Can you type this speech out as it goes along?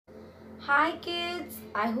Hi kids,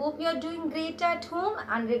 I hope you are doing great at home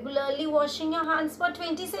and regularly washing your hands for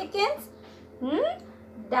 20 seconds.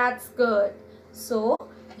 That's good. So,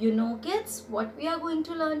 kids, what we are going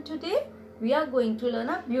to learn today? We are going to learn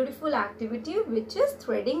a beautiful activity which is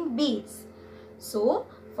threading beads. So,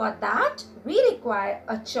 for that we require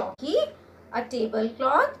a chalky, a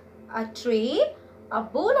tablecloth, a tray, a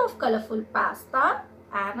bowl of colorful pasta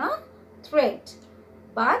and a thread.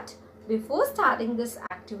 But before starting this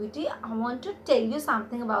activity, I want to tell you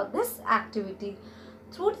something about this activity.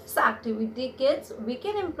 Through this activity, kids, we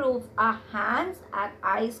can improve our hands and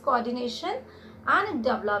eyes coordination and it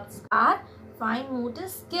develops our fine motor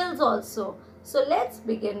skills also. So let's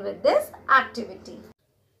begin with this activity.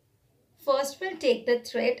 First, we'll take the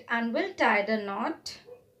thread and we'll tie the knot.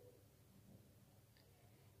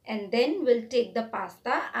 And then we'll take the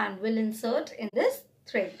pasta and we'll insert in this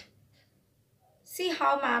thread. See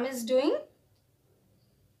how ma'am is doing?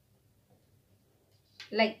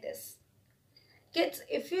 Like this. Kids,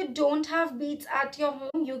 if you don't have beads at your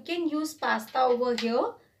home, you can use pasta over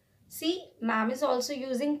here. See, ma'am is also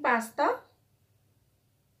using pasta.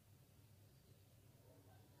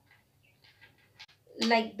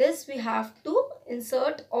 Like this, we have to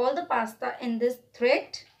insert all the pasta in this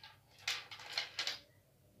thread.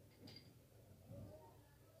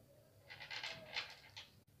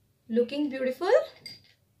 Looking beautiful?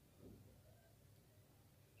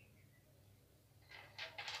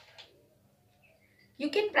 You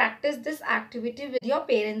can practice this activity with your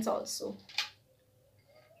parents also.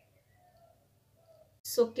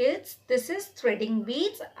 So kids, this is threading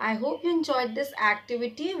beads. I hope you enjoyed this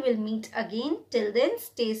activity. We'll meet again. Till then,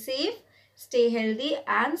 stay safe, stay healthy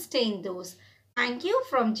and stay indoors. Thank you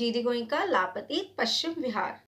from GD Goenka, Lapatit, Paschim Vihar.